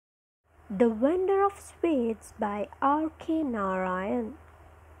The Vendor of Sweets by R.K. Narayan.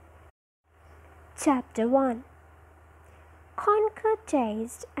 Chapter 1. Conquer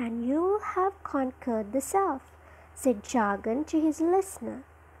taste and you'll have conquered the self, said Jagan to his listener,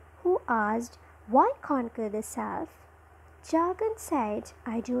 who asked, why conquer the self? Jagan said,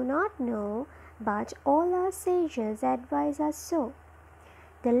 I do not know, but all our sages advise us so.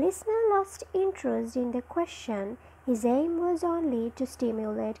 The listener lost interest in the question. His aim was only to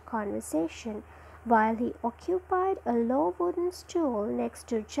stimulate conversation, while he occupied a low wooden stool next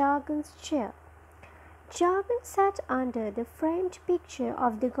to Jagan's chair. Jagan sat under the framed picture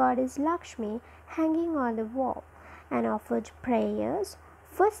of the goddess Lakshmi hanging on the wall, and offered prayers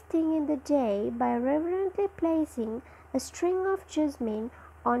first thing in the day by reverently placing a string of jasmine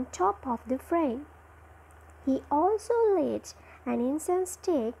on top of the frame. He also lit an incense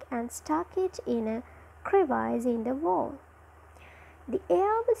stick and stuck it in a crevice in the wall. The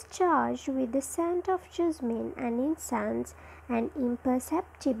air was charged with the scent of jasmine and incense, and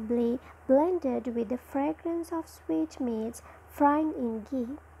imperceptibly blended with the fragrance of sweetmeats frying in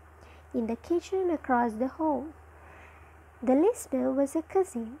ghee. In the kitchen across the hall, the listener was a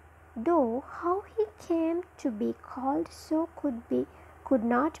cousin, though how he came to be called so could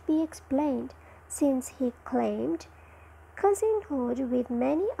not be explained, since he claimed cousinhood with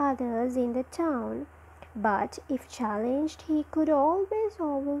many others in the town. But if challenged, he could always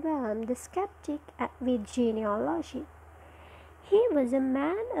overwhelm the skeptic with genealogy. He was a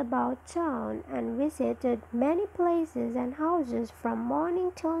man about town and visited many places and houses from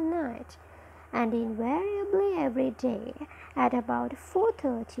morning till night, and invariably every day at about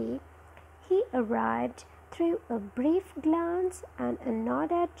 4:30 he arrived, threw a brief glance and a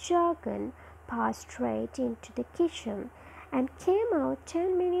nod at Jagan, passed straight into the kitchen, and came out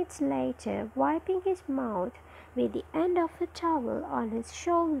 10 minutes later, wiping his mouth with the end of a towel on his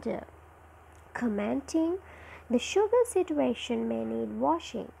shoulder, commenting, the sugar situation may need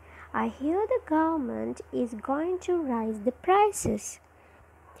washing. I hear the government is going to rise the prices.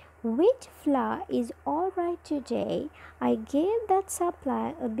 Wheat flour is all right today. I gave that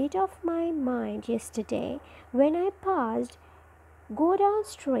supply a bit of my mind yesterday when I passed. Go down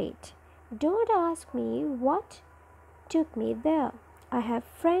straight. Don't ask me what took me there. I have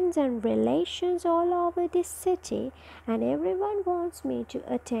friends and relations all over this city, and everyone wants me to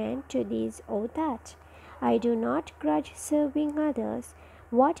attend to this or that. I do not grudge serving others.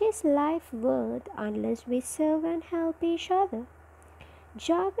 What is life worth unless we serve and help each other?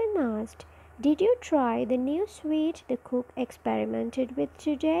 Jagan asked, did you try the new sweet the cook experimented with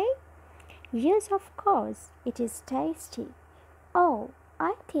today? Yes, of course. It is tasty. Oh,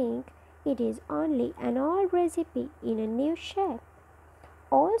 I think it is only an old recipe in a new shape.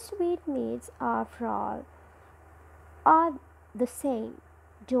 All sweetmeats, after all, are the same.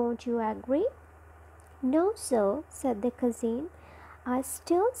 Don't you agree? No, sir, said the cousin. I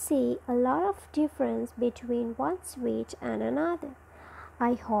still see a lot of difference between one sweet and another.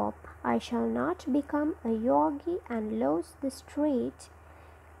 I hope I shall not become a yogi and lose the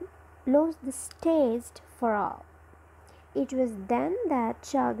taste for all. It was then that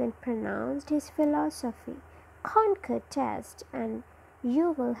Jagan pronounced his philosophy, conquer taste and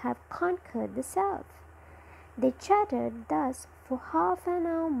you will have conquered the self. They chattered thus for half an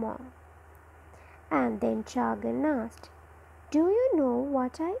hour more, and then Jagan asked, do you know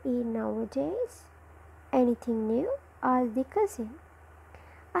what I eat nowadays? Anything new? Asked the cousin.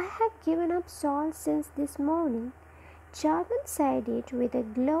 I have given up salt since this morning. Jagan said it with a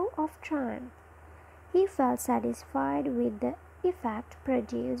glow of triumph. He felt satisfied with the effect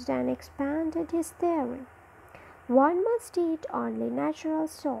produced and expanded his theory. One must eat only natural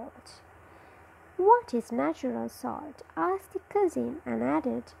salt. What is natural salt? Asked the cousin, and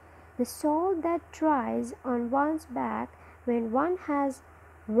added, the salt that dries on one's back when one has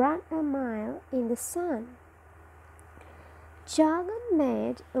run a mile in the sun. Jagan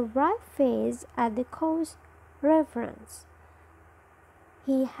made a wry face at the cow's reverence.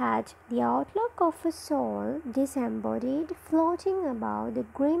 He had the outlook of a soul disembodied floating above the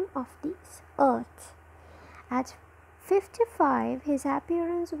grim of this earth. At 55, his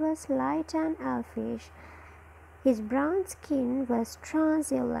appearance was light and elfish. His brown skin was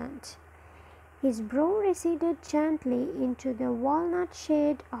translucent. His brow receded gently into the walnut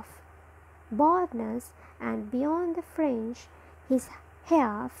shade of baldness, and beyond the fringe, his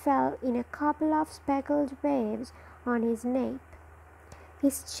hair fell in a couple of speckled waves on his nape.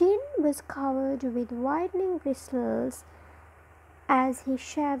 His chin was covered with widening bristles as he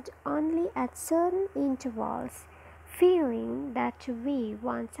shaved only at certain intervals, feeling that to view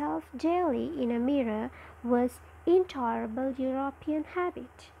oneself daily in a mirror was intolerable European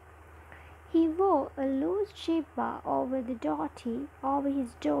habit. He wore a loose jibba over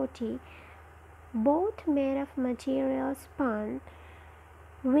his dhoti, both made of material spun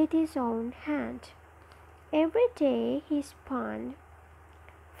with his own hand. Every day he spun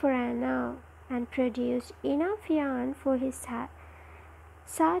for an hour and produced enough yarn for his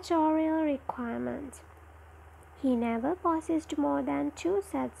sartorial requirements. He never possessed more than 2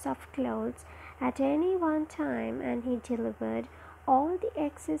 sets of clothes at any one time, and he delivered all the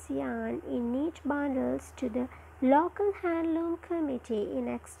excess yarn in neat bundles to the local handloom committee in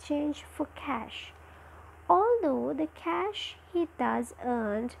exchange for cash. Although the cash he thus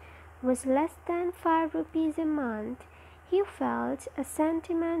earned was less than 5 rupees a month, he felt a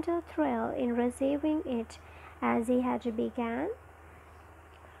sentimental thrill in receiving it, as he had begun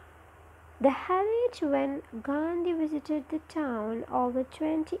the habit when Gandhi visited the town over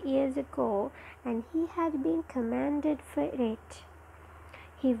 20 years ago, and he had been commended for it.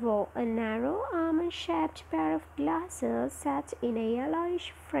 He wore a narrow almond-shaped pair of glasses set in a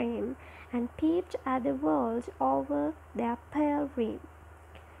yellowish frame and peeped at the world over their pale rim.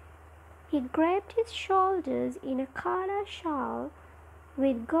 He draped his shoulders in a khada shawl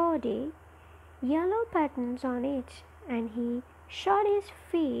with gaudy yellow patterns on it, and he shod his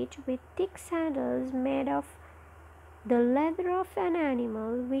feet with thick sandals made of the leather of an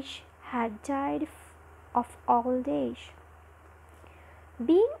animal which had died of old age.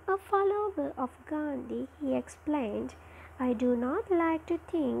 Being a follower of Gandhi, he explained, "I do not like to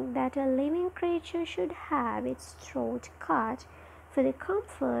think that a living creature should have its throat cut for the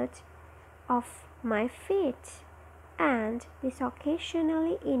comfort of my feet," and this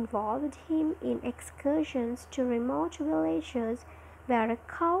occasionally involved him in excursions to remote villages where a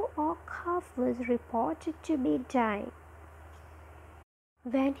cow or calf was reported to be dying.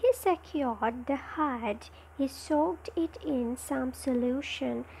 When he secured the hide, he soaked it in some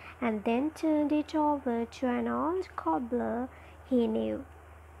solution and then turned it over to an old cobbler he knew,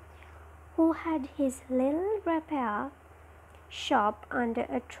 who had his little repair shop under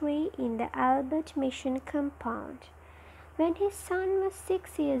a tree in the Albert Mission compound. When his son was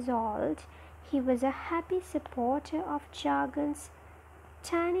 6 years old, he was a happy supporter of Jagan's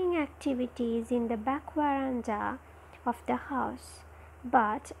tanning activities in the back veranda of the house.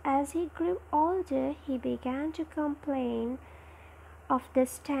 But as he grew older, he began to complain of the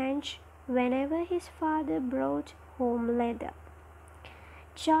stench whenever his father brought home leather.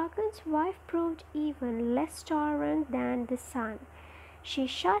 Jagan's wife proved even less tolerant than the son. She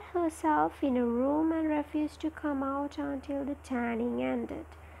shut herself in a room and refused to come out until the tanning ended.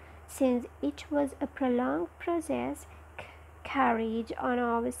 Since it was a prolonged process carried on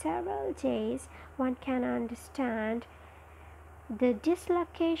over several days, one can understand the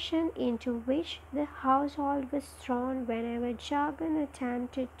dislocation into which the household was thrown whenever Jagan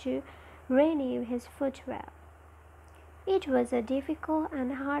attempted to renew his footwear. It was a difficult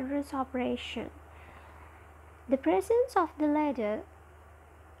and arduous operation. The presence of the leather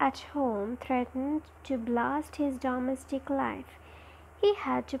at home threatened to blast his domestic life. He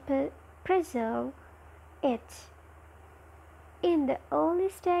had to preserve it in the early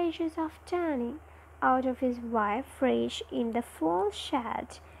stages of tanning out of his wife's reach in the fall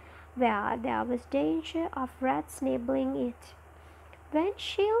shed, where there was danger of rats nibbling it. When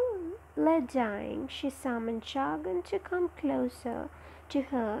she lay dying, she summoned Jagan to come closer to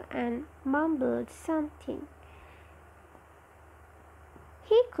her and mumbled something.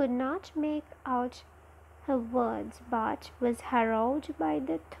 He could not make out her words, but was harrowed by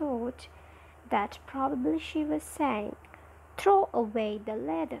the thought that probably she was saying, "Throw away the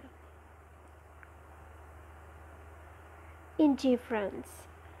leather." Indifference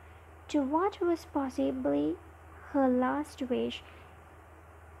to what was possibly her last wish,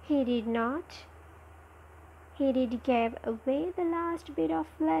 he did give away the last bit of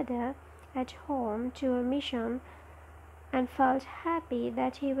leather at home to a mission, and felt happy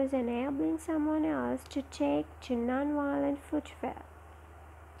that he was enabling someone else to take to non-violent footwear.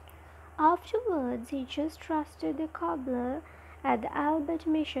 Afterwards, he just trusted the cobbler at the Albert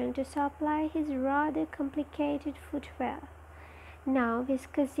Mission to supply his rather complicated footwear. Now his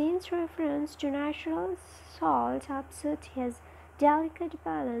cousin's reference to natural salt upset his delicate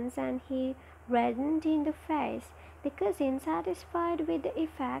balance, and he reddened in the face. The cousin, satisfied with the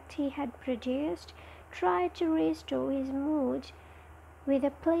effect he had produced, tried to restore his mood with a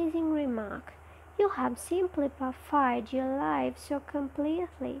pleasing remark. "You have simplified your life so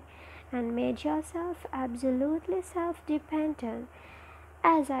completely and made yourself absolutely self-dependent,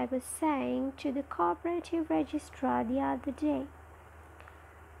 as I was saying to the cooperative registrar the other day."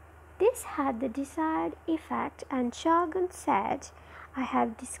 This had the desired effect, and Jagan said, "I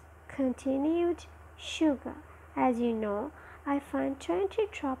have continued. Sugar. As you know, I find 20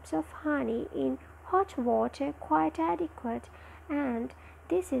 drops of honey in hot water quite adequate, and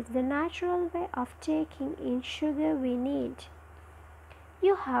this is the natural way of taking in sugar we need.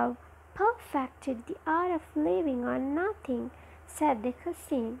 You have perfected the art of living on nothing, said the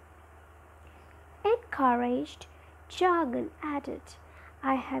cousin. Encouraged, Jargon added,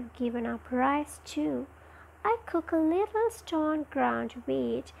 I have given up rice too. I cook a little stone ground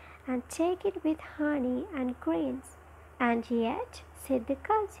wheat and take it with honey and grains. And yet, said the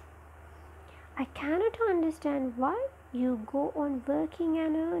cousin, I cannot understand why you go on working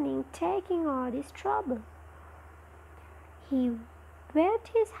and earning, taking all this trouble. He waved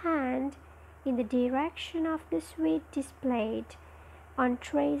his hand in the direction of the sweet displayed on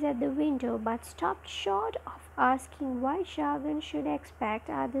trays at the window, but stopped short of asking why Jargon should expect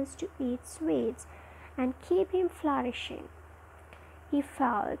others to eat sweets and keep him flourishing. He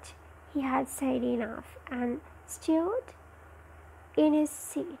felt he had said enough and stood in his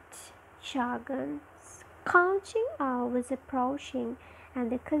seat. Jargon's counting hour was approaching,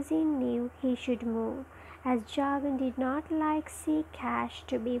 and the cousin knew he should move, as Jargon did not like see cash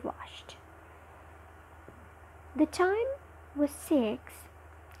to be washed. The time was 6.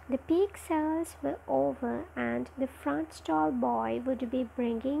 The peak sales were over, and the front stall boy would be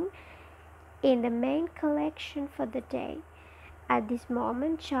bringing in the main collection for the day. At this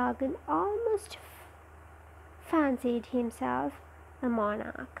moment, Jargon almost fancied himself a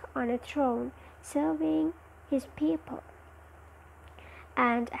monarch on a throne, serving his people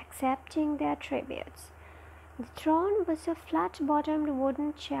and accepting their tributes. The throne was a flat-bottomed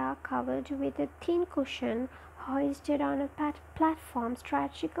wooden chair covered with a thin cushion hoisted on a platform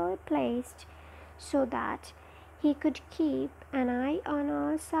strategically placed so that he could keep an eye on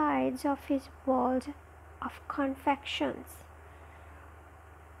all sides of his world of confections.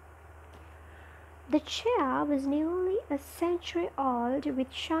 The chair was nearly a century old,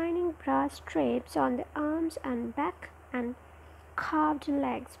 with shining brass stripes on the arms and back and carved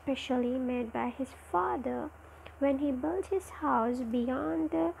legs specially made by his father when he built his house beyond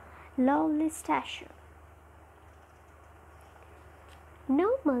the lovely statue.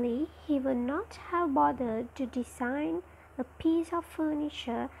 Normally, he would not have bothered to design a piece of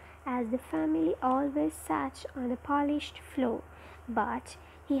furniture, as the family always sat on a polished floor, but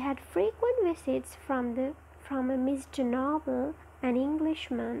he had frequent visits from a Mr. Noble, an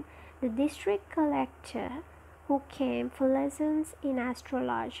Englishman, the district collector, who came for lessons in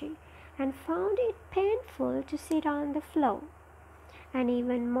astrology, and found it painful to sit on the floor, and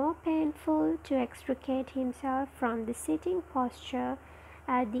even more painful to extricate himself from the sitting posture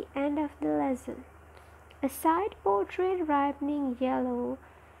at the end of the lesson. A side portrait ripening yellow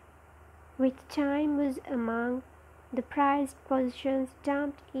with time was among the prized possessions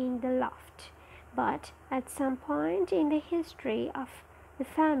dumped in the loft, but at some point in the history of the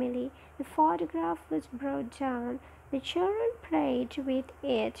family, the photograph was brought down. The children played with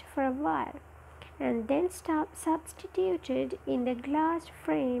it for a while, and then substituted in the glass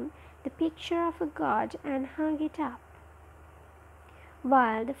frame the picture of a god and hung it up,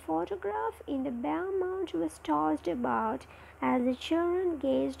 while the photograph in the bare mount was tossed about as the children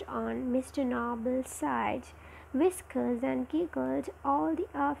gazed on Mr. Noble's side, whiskers and giggled all the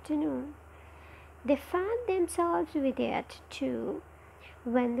afternoon. They fanned themselves with it too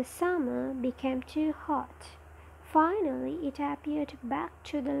when the summer became too hot. Finally, it appeared back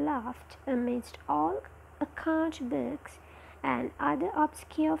to the loft amidst all account books and other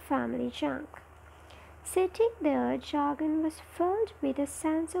obscure family junk. Sitting there, Jargon was filled with a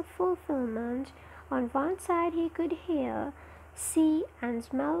sense of fulfillment. On one side, he could hear, see, and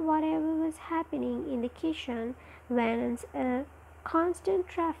smell whatever was happening in the kitchen, whence a constant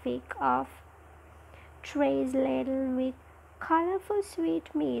traffic of trays laden with colorful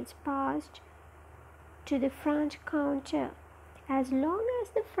sweetmeats passed to the front counter. As long as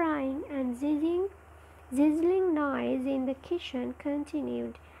the frying and sizzling noise in the kitchen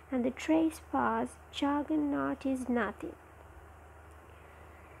continued and the trays passed, Jargon noticed nothing.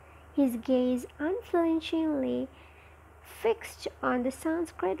 His gaze unflinchingly fixed on the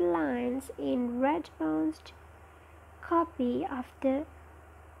Sanskrit lines in red-bound copy of the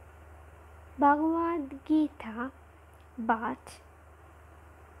Bhagavad Gita, but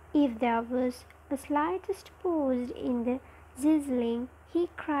if there was the slightest pause in the sizzling, he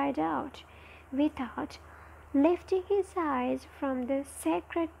cried out, without lifting his eyes from the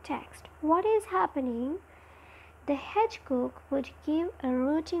sacred text, "What is happening?" The head cook would give a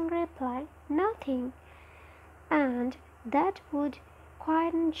rooting reply, "Nothing," and that would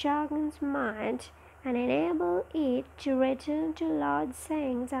quieten Jargon's mind and enable it to return to Lord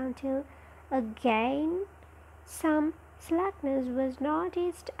Sang's until again some slackness was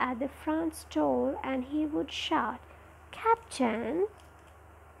noticed at the front door, and he would shout, "Captain!"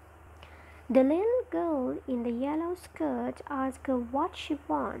 The little girl in the yellow skirt asked her what she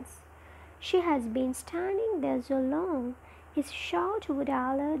wants. She has been standing there so long. His shout would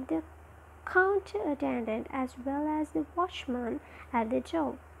alert the counter attendant as well as the watchman at the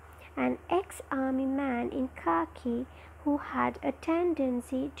door. An ex-army man in khaki who had a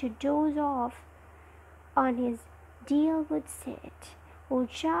tendency to doze off on his dealwood seat, or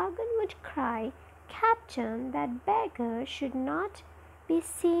jargon would cry, "Captain, that beggar should not be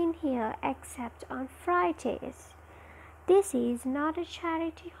seen here except on Fridays. This is not a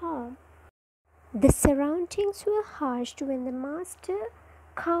charity home." The surroundings were hushed when the master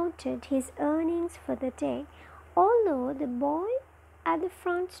counted his earnings for the day. Although the boy at the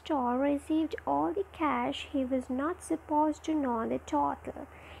front store received all the cash, he was not supposed to know the total.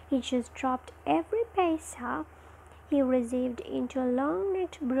 He just dropped every paisa he received into a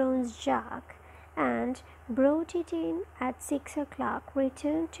long-necked bronze jug and brought it in at 6 o'clock,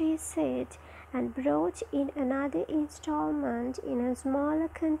 returned to his seat, and brought in another installment in a smaller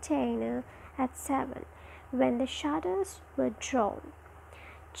container at 7, when the shutters were drawn.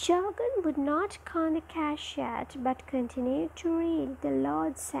 Jargon would not count the cash yet, but continued to read the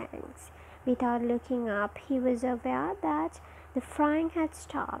Lord Sangs. Without looking up, he was aware that the frying had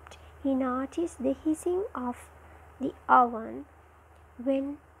stopped. He noticed the hissing of the oven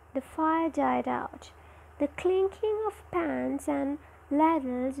when the fire died out, the clinking of pans and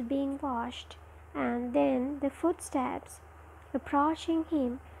ladles being washed, and then the footsteps approaching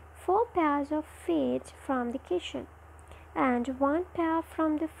him, 4 pairs of feet from the kitchen, and 1 pair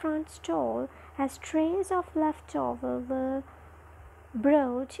from the front stall, as trays of leftover were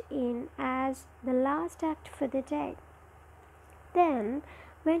brought in as the last act for the day. Then,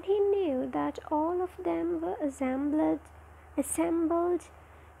 when he knew that all of them were assembled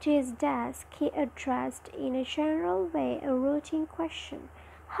to his desk, he addressed in a general way a routine question: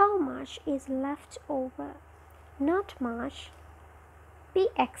 "How much is left over?" "Not much." "Be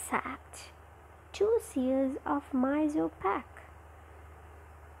exact." 2 seals of Mysore pack.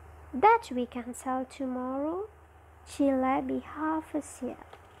 "That we can sell tomorrow." "Jalebi half a seal."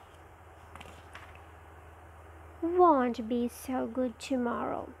 "Won't be so good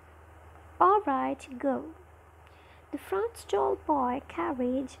tomorrow." "All right, go." The front stall boy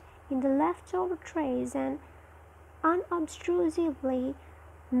carried in the leftover trays and unobtrusively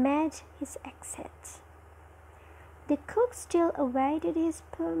made his exit. The cook still awaited his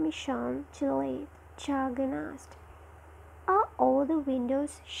permission to leave. Jargon asked, "Are all the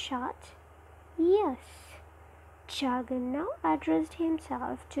windows shut?" "Yes." Jargon now addressed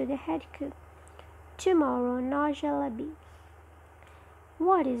himself to the head cook. "Tomorrow no jalebi."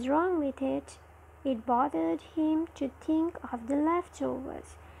 What is wrong with it? It bothered him to think of the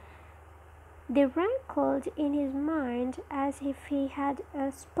leftovers. They rankled in his mind as if he had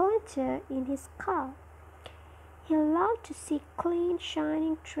a splinter in his skull. He loved to see clean,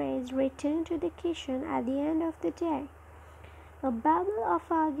 shining trays returned to the kitchen at the end of the day. A babble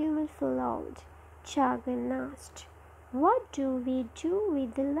of argument followed. Jargon asked, "What do we do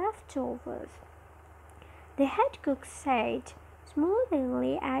with the leftovers?" The head cook said,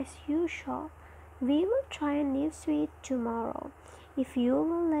 smoothly as usual, "We will try a new sweet tomorrow, if you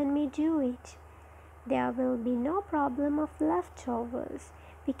will let me do it. There will be no problem of leftovers.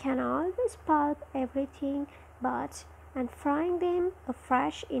 We can always pulp everything and frying them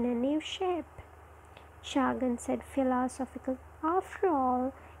afresh in a new shape." Jargon said philosophically, "After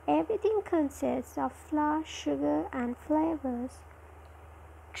all, everything consists of flour, sugar, and flavors."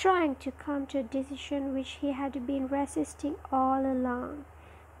 Trying to come to a decision which he had been resisting all along.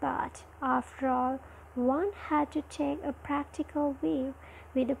 But, after all, one had to take a practical view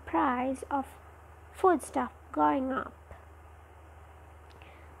with the price of foodstuff going up.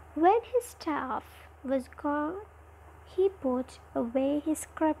 When his staff was gone, he put away his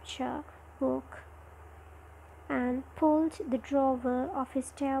scripture book and pulled the drawer of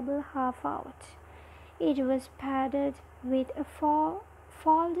his table half out. It was padded with a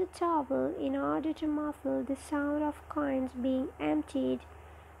folded towel in order to muffle the sound of coins being emptied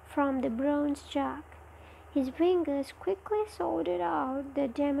from the bronze jug. His fingers quickly sorted out the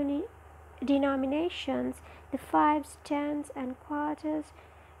denominations, the fives, tens, and quarters,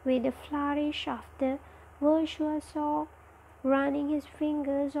 with a flourish of the virtuoso running his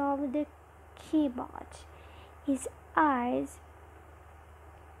fingers over the keyboard. His eyes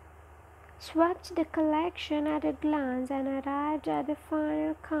swept the collection at a glance and arrived at the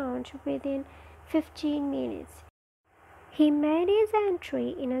final count within 15 minutes. He made his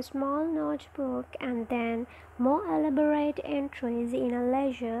entry in a small notebook and then more elaborate entries in a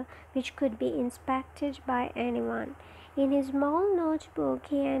ledger which could be inspected by anyone. In his small notebook,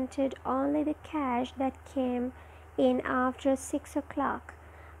 he entered only the cash that came in after 6 o'clock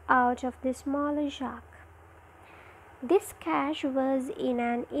out of the smaller jug. This cash was in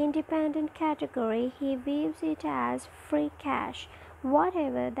an independent category. He views it as free cash,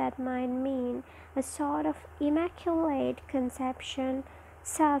 whatever that might mean, a sort of immaculate conception,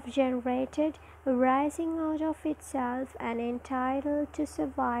 self-generated, arising out of itself and entitled to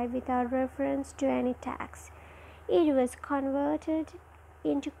survive without reference to any tax. It was converted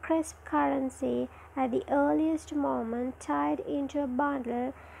into crisp currency at the earliest moment, tied into a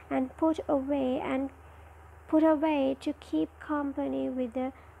bundle and put away to keep company with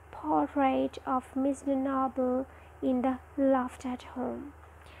the portrait of Mr. Noble in the loft at home.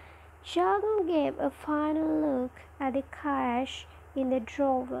 Jagan gave a final look at the cash in the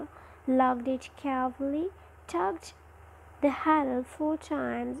drawer, locked it carefully, tugged the handle 4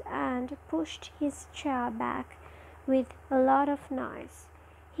 times, and pushed his chair back with a lot of noise.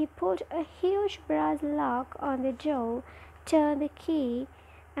 He put a huge brass lock on the door, turned the key,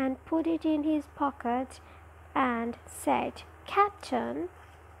 and put it in his pocket, and said, "Captain,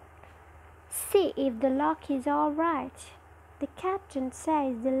 see if the lock is all right." The captain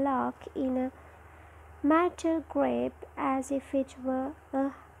seized the lock in a metal grip as if it were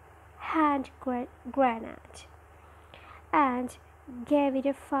a hand grenade, and gave it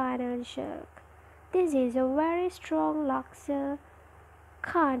a final jerk. "This is a very strong lock, sir.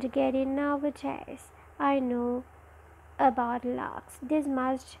 Can't get in nowadays. I know about locks. This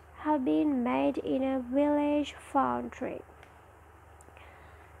must have been made in a village foundry."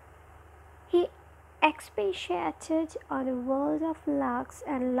 He expatiated on the world of locks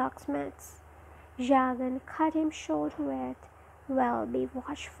and locksmiths. Jagan cut him short with, "Well, be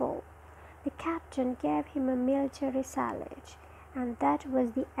watchful." The captain gave him a military salute, and that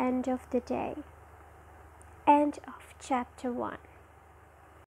was the end of the day. End of chapter 1.